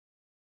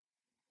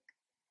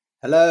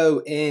Hello,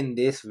 in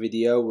this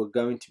video we're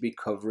going to be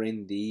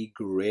covering the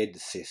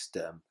grid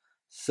system.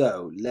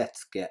 So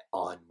let's get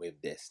on with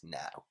this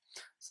now.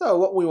 So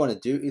what we want to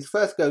do is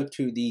first go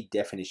to the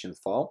definitions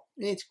file.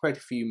 We need to create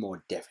a few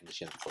more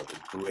definitions for the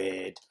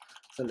grid.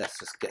 So let's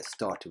just get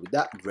started with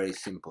that. Very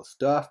simple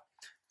stuff.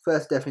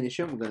 First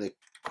definition we're going to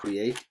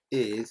create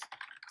is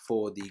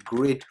for the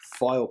grid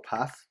file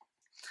path,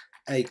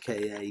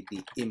 aka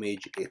the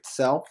image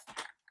itself.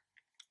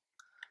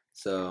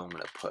 So I'm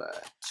going to put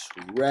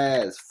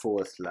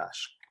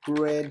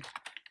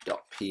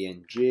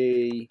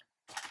res/grid.png.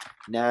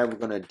 Now we're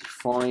going to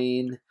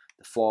define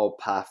the file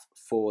path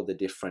for the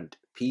different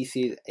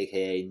pieces,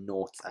 aka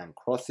noughts and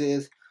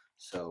crosses.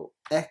 So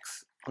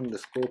x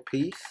underscore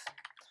piece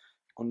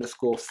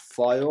underscore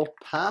file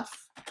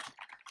path,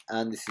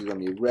 and this is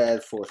going to be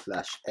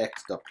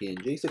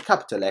res/x.png. So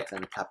capital X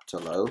and a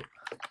capital O,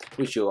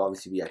 which you'll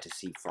obviously be able to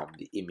see from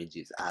the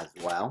images as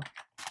well.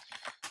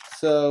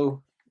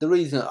 So the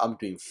reason I'm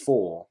doing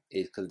 4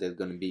 is because there's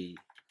going to be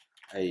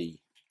a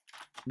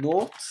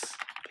noughts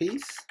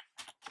piece,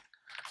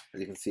 as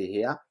you can see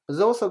here. There's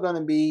also going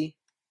to be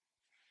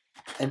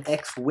an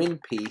x win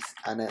piece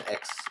and a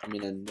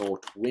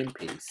nought win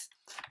piece.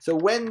 So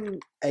when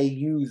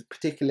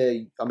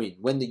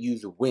when the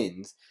user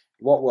wins,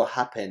 what will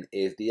happen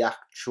is the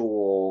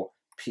actual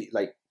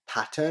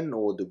pattern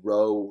or the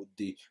row,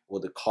 or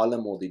the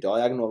column or the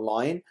diagonal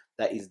line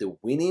that is the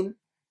winning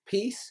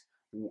piece,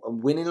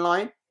 winning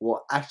line,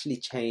 will actually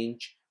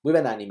change with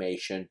an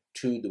animation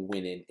to the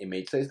winning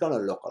image. So it's going to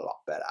look a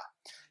lot better.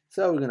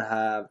 So we're going to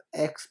have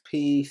x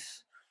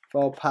piece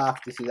file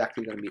path. This is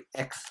actually going to be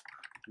x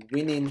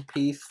winning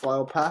piece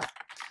file path.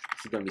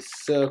 This is going to be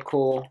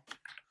circle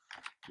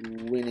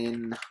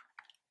winning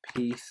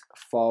piece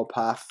file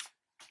path.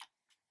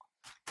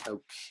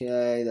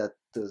 Okay, that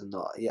does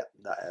not, yeah,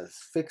 that has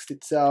fixed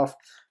itself.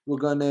 We're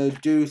going to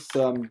do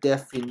some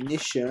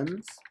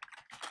definitions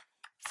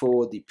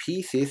for the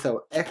pieces.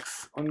 So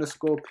x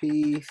underscore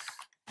piece,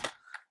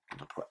 I'm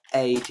going to put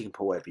 8, you can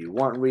put whatever you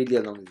want really,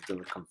 as long as it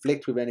doesn't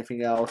conflict with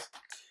anything else.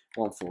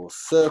 One for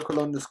circle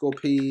underscore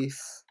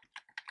piece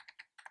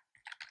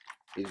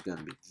is going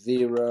to be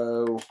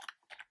 0,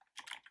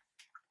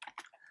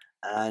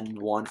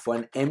 and one for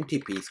an empty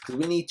piece, because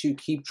we need to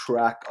keep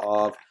track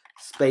of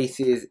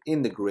spaces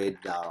in the grid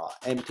that are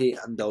empty,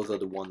 and those are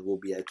the ones we'll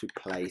be able to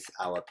place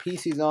our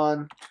pieces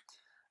on.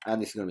 And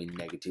this is going to be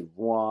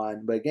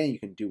 -1, but again, you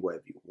can do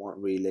whatever you want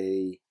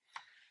really.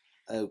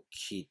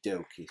 Okie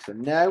dokie. So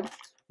now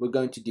we're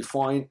going to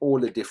define all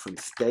the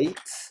different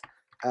states,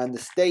 and the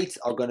states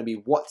are going to be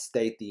what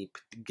state the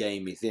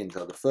game is in.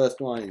 So the first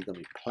one is going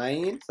to be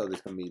playing, so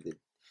there's going to be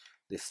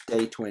the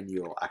state when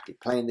you're actually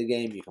playing the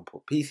game. You can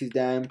put pieces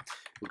down.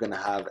 We're going to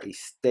have a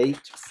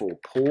state for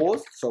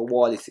pause, so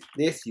while it's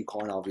this, you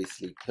can't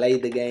obviously play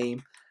the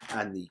game,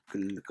 and the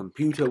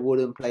computer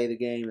wouldn't play the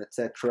game,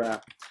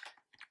 etc.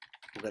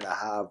 We're going to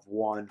have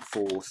one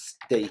for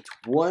state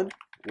 1.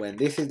 When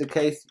this is the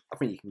case, I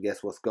think you can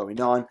guess what's going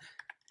on.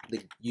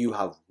 You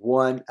have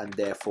 1, and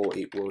therefore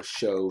it will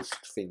show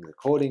things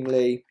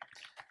accordingly.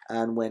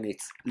 And when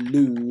it's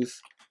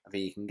lose, I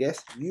think you can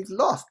guess you've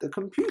lost. The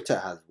computer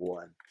has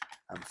 1.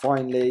 And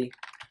finally,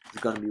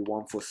 there's going to be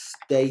one for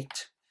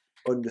state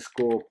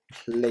underscore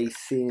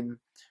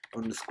placing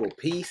underscore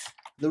piece.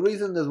 The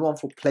reason there's one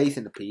for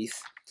placing a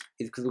piece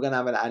is because we're going to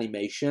have an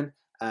animation,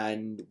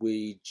 and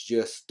we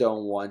just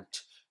don't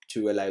want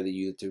to allow the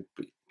user to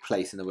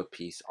place another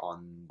piece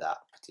on that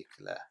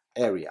particular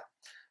area.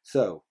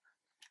 So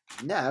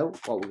now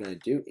what we're going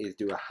to do is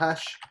do a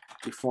hash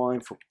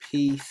define for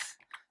piece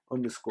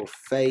underscore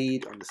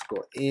fade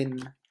underscore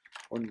in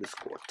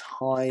underscore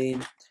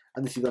time,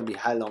 and this is going to be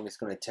how long it's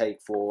going to take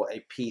for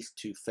a piece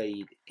to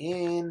fade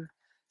in.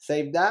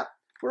 Save that.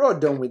 We're all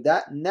done with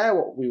that. Now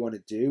what we want to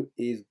do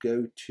is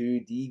go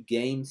to the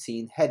game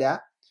scene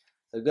header.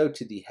 So go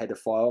to the header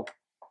file.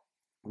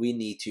 We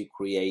need to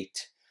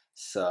create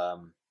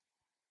some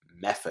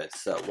methods.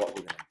 So what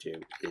we're going to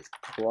do is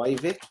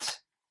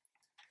private.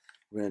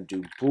 We're going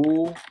to do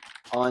bool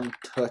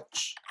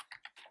ontouch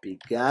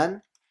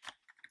began,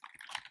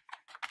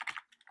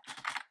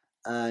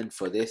 and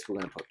for this we're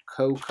going to put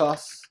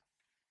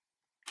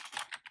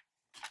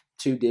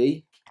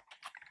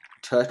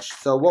Cocos2d-x.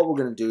 So what we're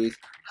going to do is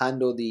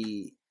handle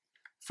the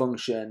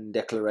function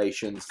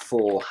declarations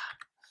for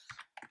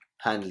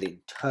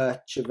handling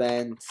touch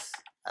events,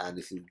 and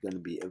this is going to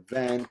be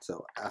event,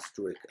 so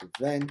asterisk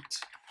event.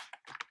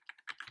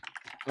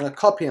 I'm going to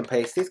copy and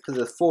paste this because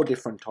there's 4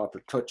 different types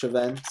of touch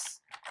events.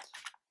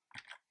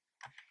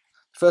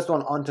 First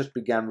one, ontouch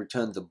began,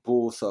 returns a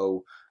bool,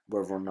 so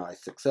whether or not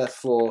it's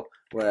successful,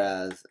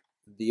 whereas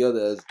the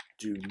others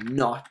do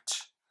not.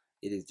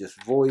 It is just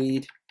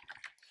void.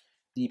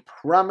 The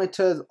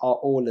parameters are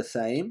all the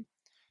same,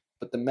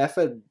 but the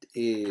method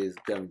is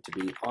going to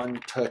be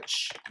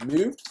ontouch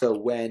moved. So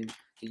when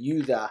the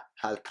user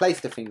has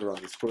placed a finger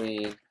on the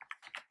screen,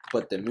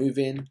 but they're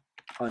moving.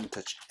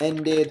 Ontouch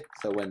ended,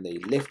 so when they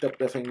lift up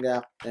the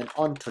finger. Then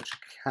ontouch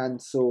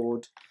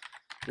cancelled,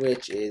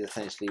 which is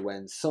essentially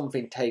when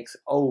something takes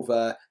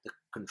over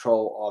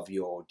control of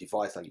your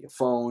device, like your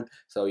phone.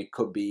 So it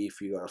could be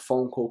if you got a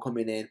phone call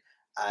coming in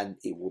and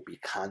it will be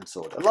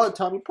cancelled. A lot of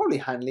time you probably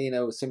handle it in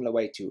a similar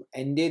way to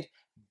ended,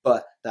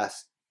 but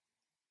that's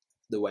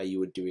the way you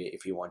would do it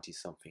if you wanted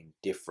something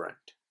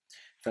different.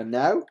 So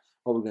now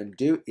what we're going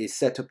to do is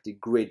set up the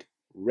grid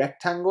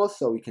rectangle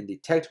so we can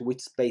detect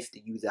which space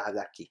the user has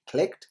actually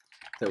clicked.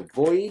 So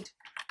void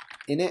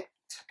init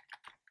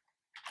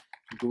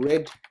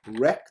grid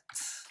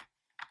rects,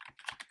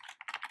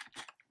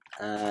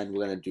 and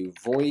we're going to do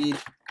void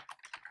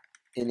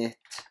init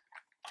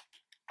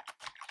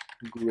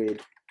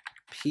grid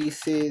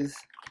pieces.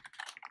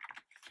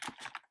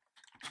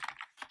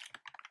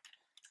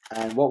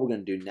 And what we're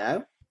going to do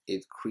now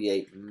is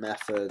create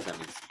methods. Let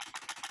me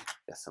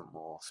get some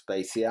more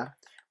space here.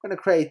 I'm going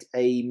to create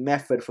a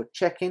method for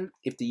checking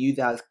if the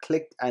user has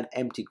clicked an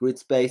empty grid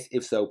space.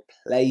 If so,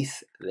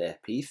 place their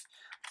piece.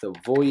 So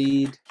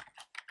void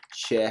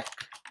check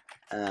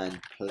and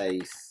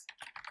place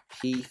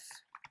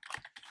piece.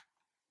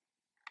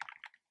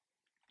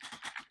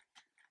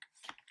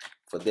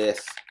 For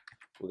this,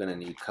 we're going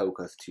to need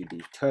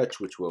Cocos2d-x,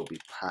 which we'll be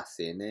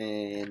passing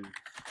in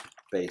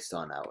based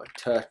on our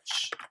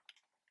touch.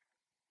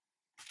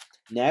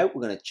 Now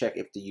we're going to check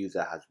if the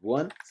user has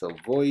won. So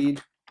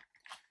void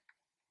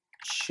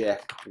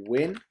check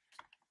win.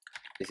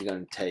 This is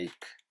going to take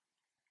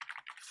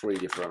two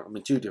different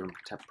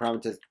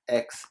parameters,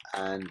 x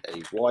and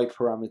a y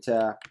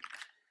parameter.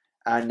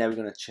 And now we're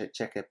going to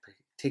check a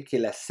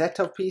particular set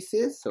of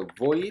pieces. So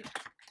void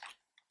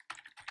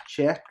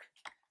check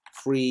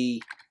 3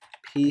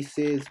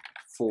 pieces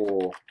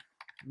for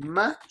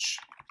match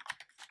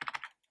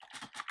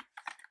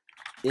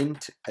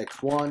int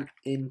x1,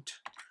 int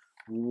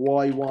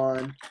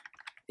y1,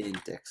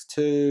 int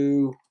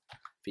x2.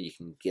 But you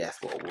can guess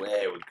where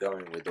we're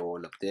going with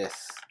all of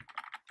this.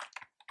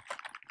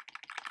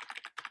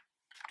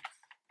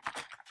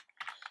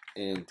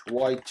 Int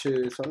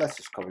y2, so let's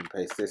just copy and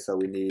paste this. So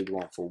we need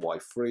one for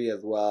y3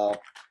 as well,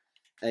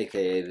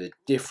 aka the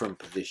different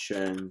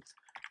positions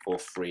for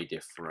 3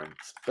 different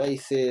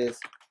spaces.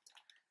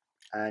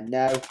 And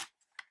now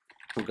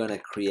we're going to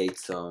create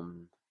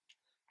some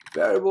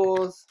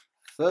variables.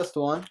 First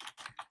one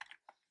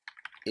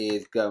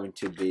is going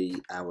to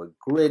be our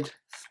grid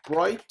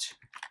sprite.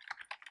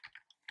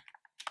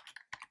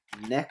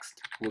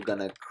 Next, we're going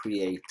to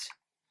create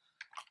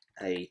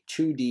a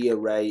 2D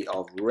array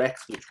of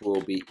recs which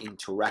we'll be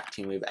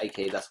interacting with,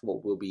 aka that's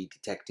what we'll be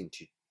detecting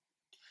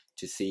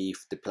to see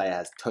if the player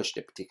has touched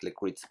a particular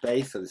grid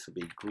space. So this will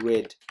be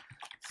grid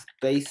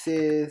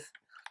spaces,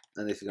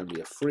 and this is going to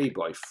be a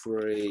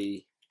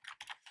 3x3.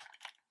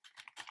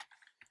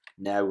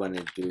 Now we're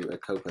going to do a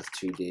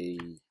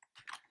Cocos2d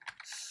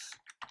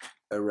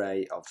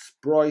array of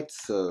sprites,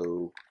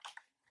 so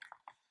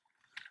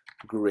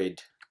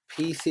grid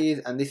pieces,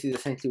 and this is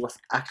essentially what's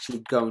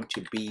actually going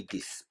to be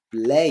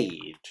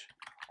displayed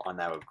on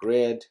our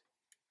grid.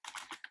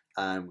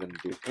 I'm going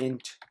to do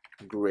int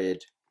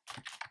grid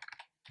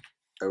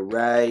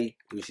array,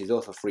 which is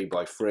also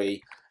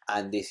 3x3,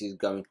 and this is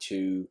going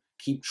to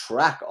keep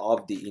track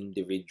of the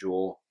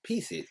individual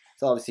pieces.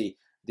 So obviously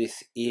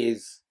this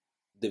is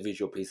the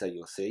visual piece that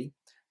you'll see.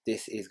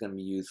 This is going to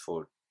be used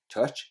for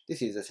touch.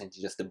 This is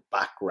essentially just the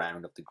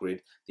background of the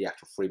grid, the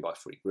actual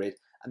 3x3 grid,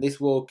 and this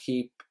will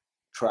keep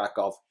track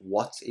of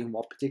what's in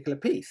what particular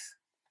piece.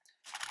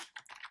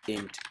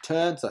 Int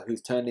turn, so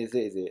whose turn is it?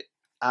 Is it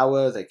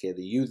ours, aka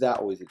the user,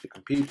 or is it the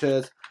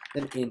computer's?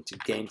 Then int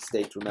game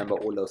state, remember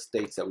all those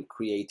states that we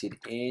created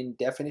in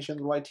definitions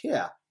right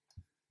here.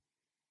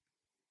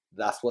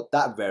 That's what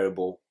that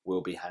variable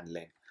will be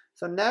handling.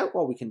 So now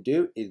what we can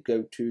do is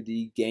go to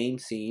the game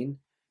scene.cpp,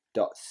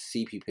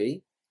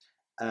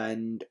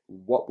 and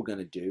what we're going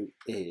to do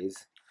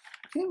is,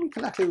 okay, we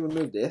can actually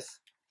remove this.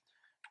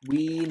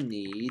 We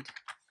need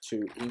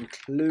to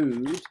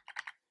include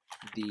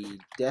the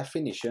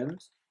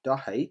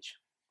definitions.h,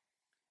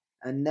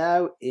 and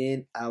now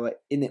in our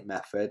init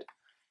method,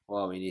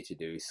 what we need to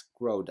do is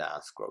scroll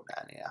down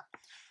here.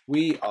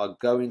 We are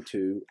going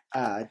to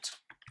add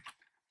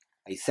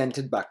a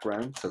centered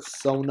background, so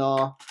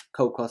sonar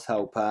cocos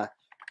helper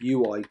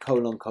UI :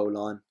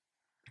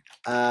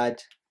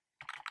 add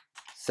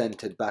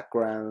centered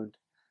background,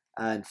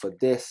 and for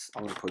this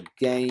I'm going to put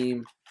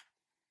game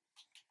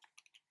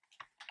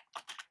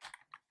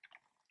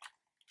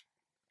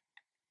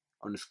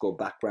underscore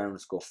background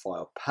underscore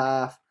file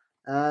path,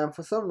 and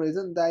for some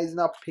reason that is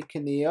not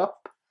picking it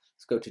up.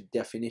 Let's go to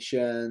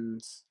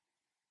definitions.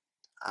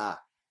 I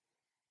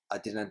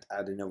didn't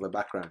add another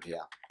background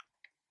here.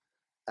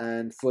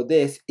 And for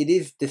this, it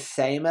is the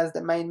same as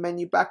the main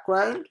menu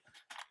background,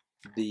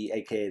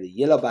 aka the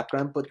yellow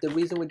background, but the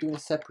reason we're doing a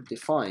separate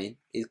define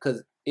is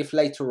because if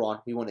later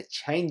on we want to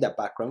change that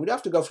background, we don't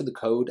have to go through the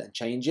code and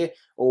change it,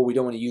 or we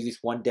don't want to use this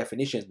one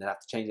definition and have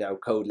to change our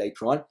code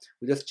later on.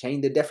 We just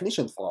change the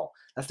definition file.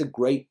 That's the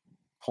great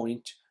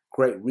point,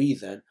 great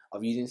reason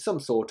of using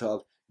some sort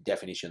of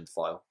definition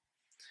file.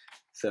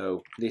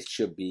 So this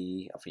should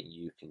be, I think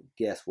you can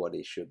guess what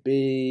it should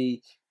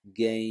be,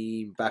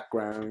 game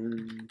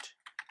background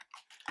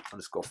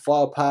underscore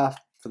file path,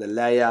 for the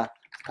layer,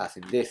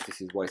 passing this.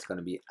 This is what it's going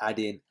to be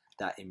adding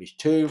that image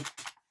to.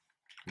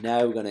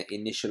 Now we're going to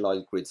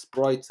initialize grid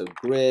sprite. So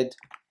grid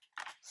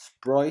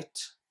sprite.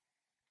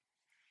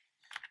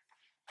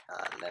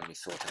 And let me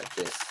sort out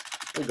this.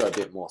 We've got a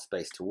bit more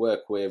space to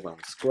work with when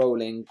we're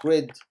scrolling.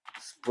 Grid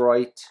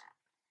sprite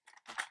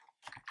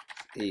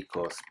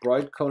equals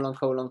sprite :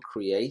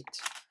 create.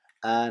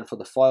 And for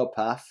the file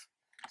path,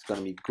 it's going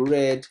to be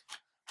grid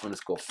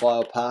underscore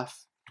file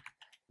path.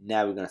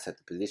 Now we're going to set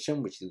the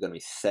position, which is going to be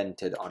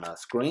centered on our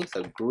screen.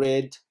 So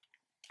grid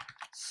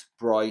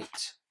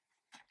sprite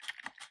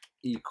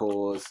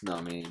equals,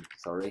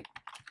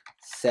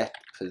 set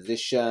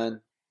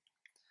position.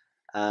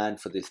 And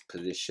for this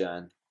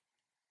position,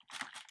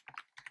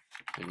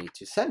 we need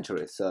to center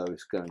it. So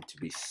it's going to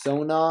be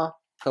sonar,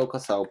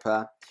 Cocos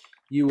helper,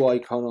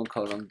 UI :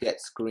 get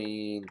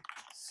screen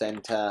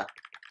center,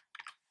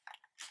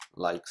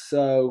 like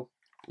so.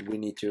 We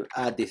need to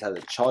add this as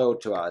a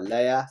child to our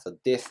layer. So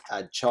this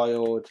add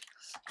child,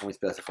 and we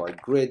specify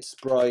grid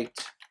sprite.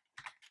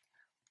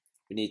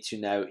 We need to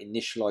now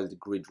initialize the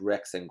grid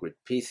recs and grid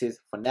pieces.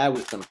 For now,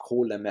 we're going to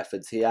call them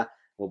methods here.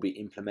 We'll be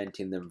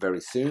implementing them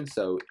very soon.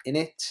 So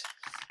init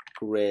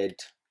grid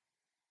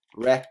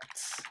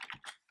rects,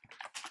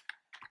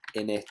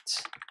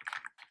 init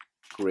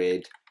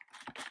grid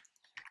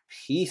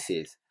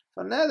pieces.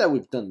 So now that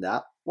we've done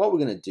that, what we're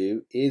going to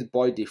do is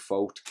by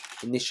default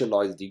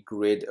initialize the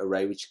grid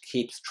array, which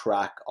keeps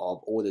track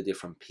of all the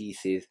different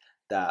pieces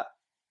that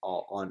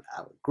are on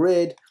our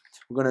grid.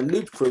 We're going to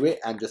loop through it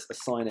and just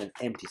assign an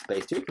empty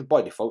space to it, because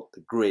by default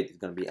the grid is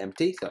going to be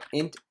empty. So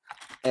int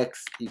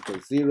x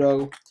equals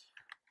 0,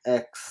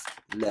 x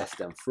less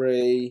than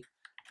 3,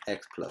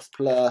 x plus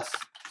plus.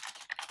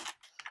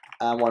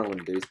 And what I'm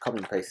going to do is copy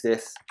and paste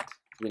this.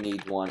 We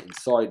need one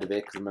inside of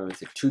it, because remember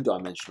it's a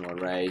two-dimensional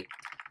array.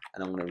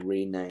 And I'm going to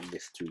rename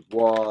this to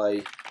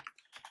y,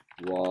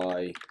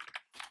 y,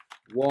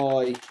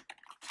 y,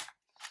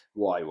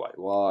 y, y,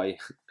 y.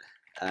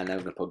 And I'm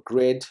going to put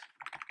grid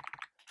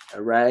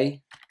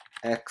array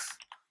x,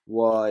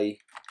 y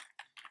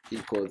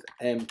equals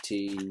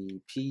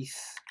empty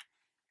piece.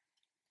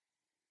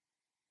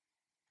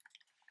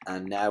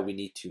 And now we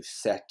need to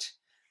set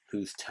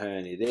whose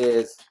turn it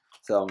is.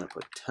 So I'm going to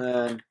put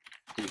turn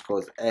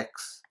equals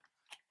x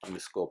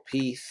underscore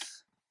piece.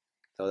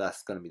 So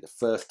that's going to be the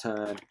first turn.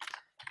 I'm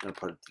going to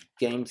put the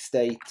game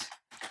state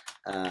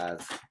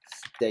as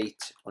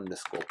state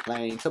underscore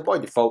playing. So by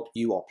default,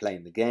 you are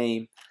playing the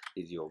game.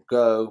 Is your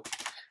go.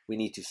 We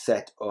need to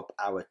set up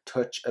our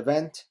touch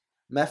event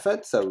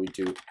method. So we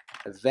do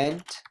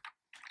event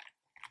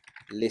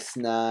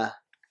listener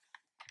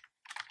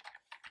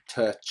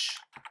touch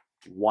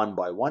 1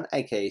 by 1,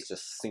 aka it's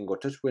just single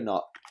touch. We're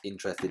not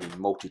interested in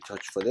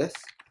multi-touch for this.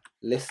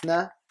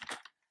 Listener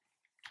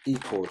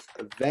equals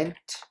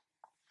event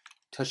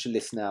touch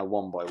listener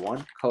 1 by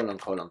 1 :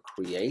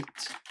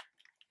 create.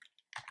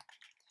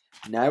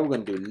 Now we're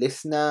going to do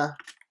listener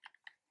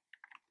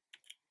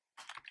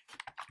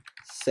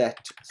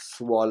set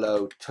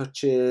swallow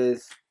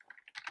touches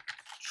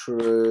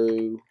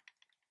true.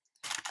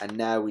 And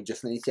now we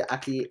just need to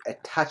actually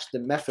attach the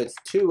methods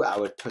to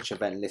our touch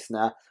event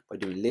listener by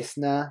doing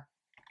listener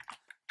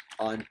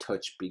on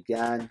touch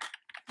began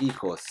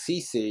equals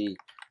cc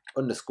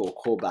underscore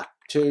callback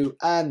 2,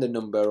 and the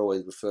number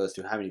always refers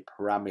to how many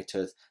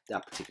parameters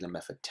that particular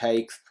method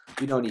takes.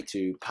 We don't need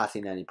to pass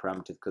in any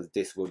parameters because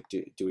this will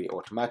do it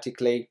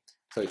automatically.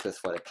 So we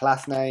specify the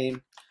class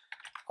name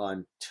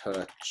on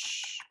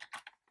touch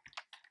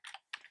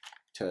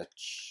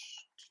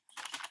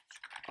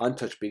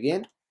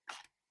began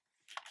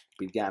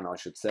I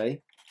should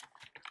say.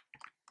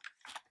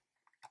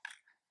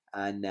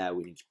 And now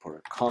we need to put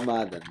a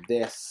comma, then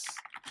this.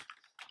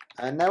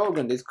 And now what we're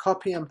going to do is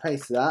copy and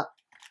paste that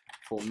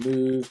for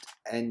moved,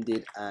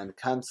 ended, and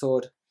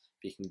cancelled.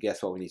 You can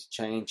guess what we need to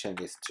change. Change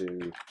this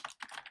to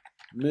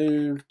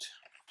moved.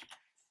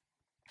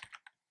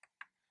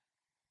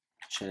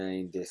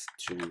 Change this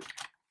to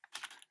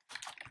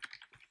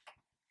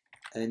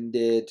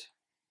ended.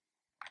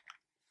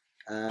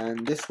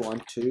 And this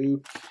one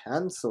to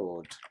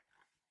cancelled.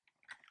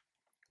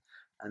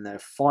 And now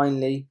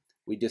finally,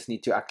 we just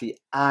need to actually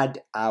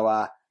add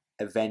our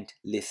event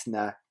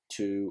listener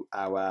to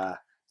our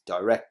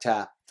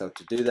director. So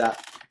to do that,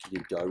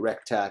 do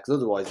director, because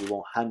otherwise we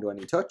won't handle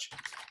any touch.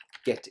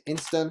 Get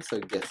instance, so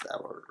it gets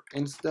our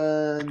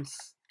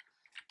instance.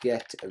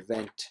 Get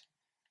event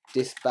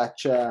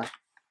dispatcher.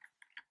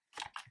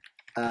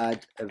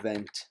 Add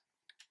event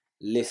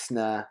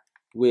listener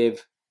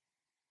with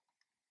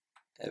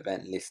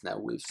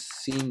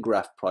scene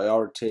graph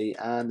priority,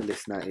 and the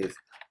listener is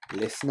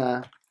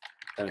listener.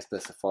 Then we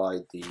specify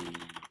the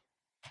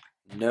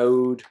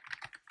node,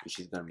 which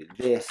is going to be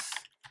this.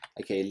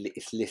 Okay,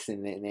 it's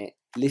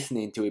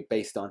listening to it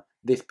based on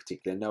this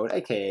particular node,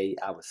 aka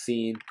our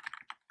scene.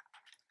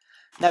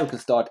 Now we can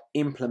start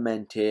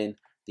implementing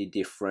the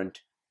different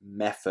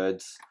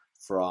methods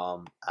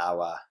from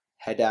our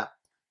header.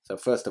 So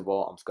first of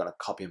all, I'm just going to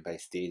copy and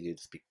paste these. It'll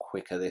just be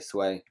quicker this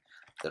way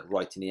than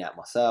writing it out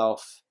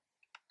myself.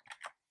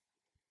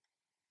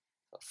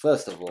 So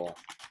first of all,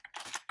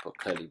 put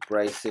curly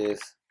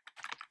braces,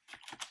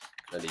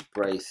 curly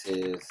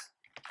braces,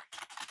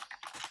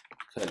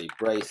 curly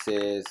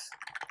braces,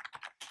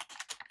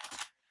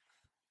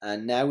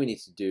 and now we need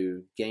to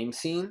do game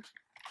scene.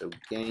 So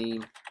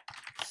game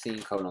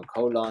scene colon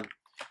colon.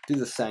 Do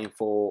the same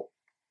for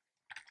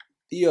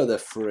the other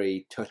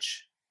three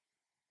touch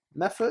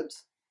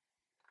methods.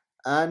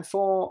 And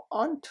for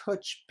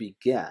onTouch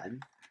began,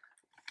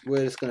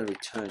 we're just going to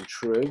return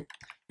true.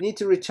 You need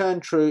to return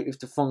true if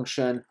the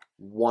function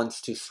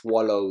wants to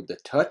swallow the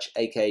touch,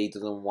 aka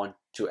doesn't want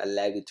to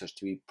allow the touch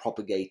to be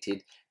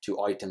propagated to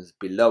items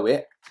below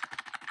it.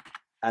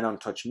 And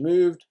onTouch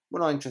moved, we're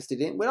not interested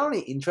in. We're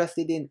only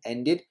interested in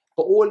ended,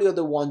 but all the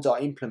other ones are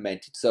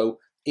implemented. So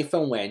if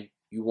and when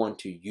you want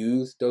to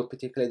use those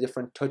particular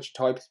different touch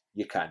types,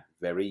 you can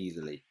very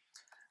easily.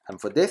 And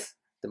for this,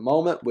 the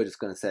moment, we're just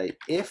going to say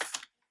if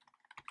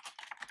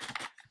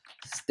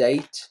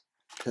state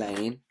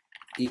plain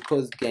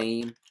equals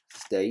game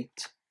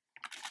state,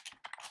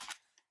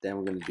 then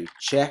we're going to do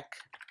check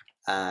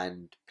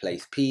and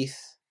place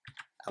piece,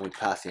 and we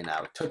pass in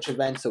our touch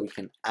event so we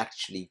can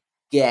actually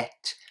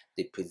get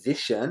the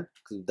position,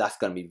 because that's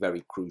going to be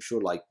very crucial,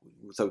 like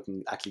so we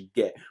can actually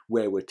get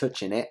where we're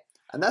touching it.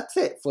 And that's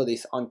it for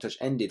this onTouch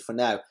ended for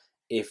now.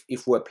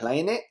 If we're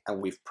playing it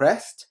and we've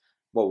pressed,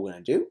 what we're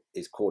going to do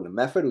is call a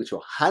method which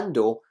will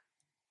handle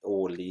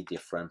all the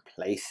different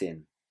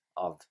placing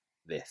of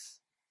this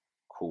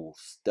cool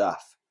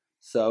stuff.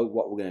 So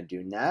what we're going to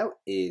do now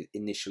is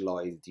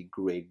initialize the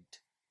grid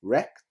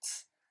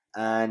rects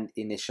and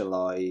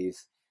initialize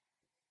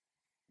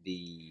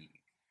the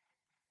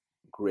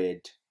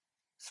grid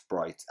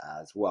sprites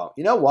as well.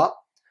 You know what?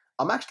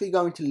 I'm actually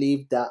going to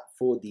leave that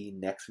for the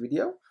next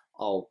video.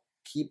 I'll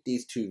keep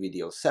these two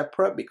videos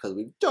separate because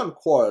we've done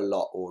quite a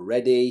lot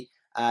already,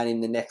 and in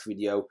the next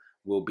video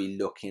we'll be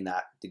looking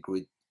at the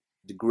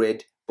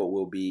grid, but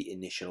we'll be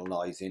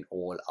initializing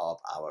all of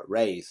our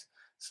arrays.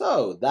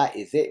 So that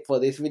is it for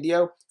this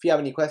video. If you have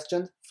any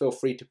questions, feel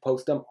free to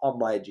post them on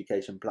my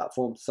education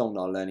platform,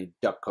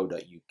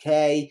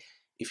 sonarlearning.co.uk.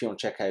 If you want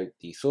to check out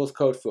the source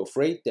code, feel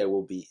free. There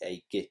will be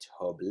a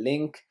GitHub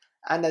link.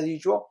 And as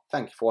usual,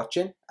 thank you for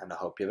watching, and I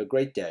hope you have a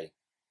great day.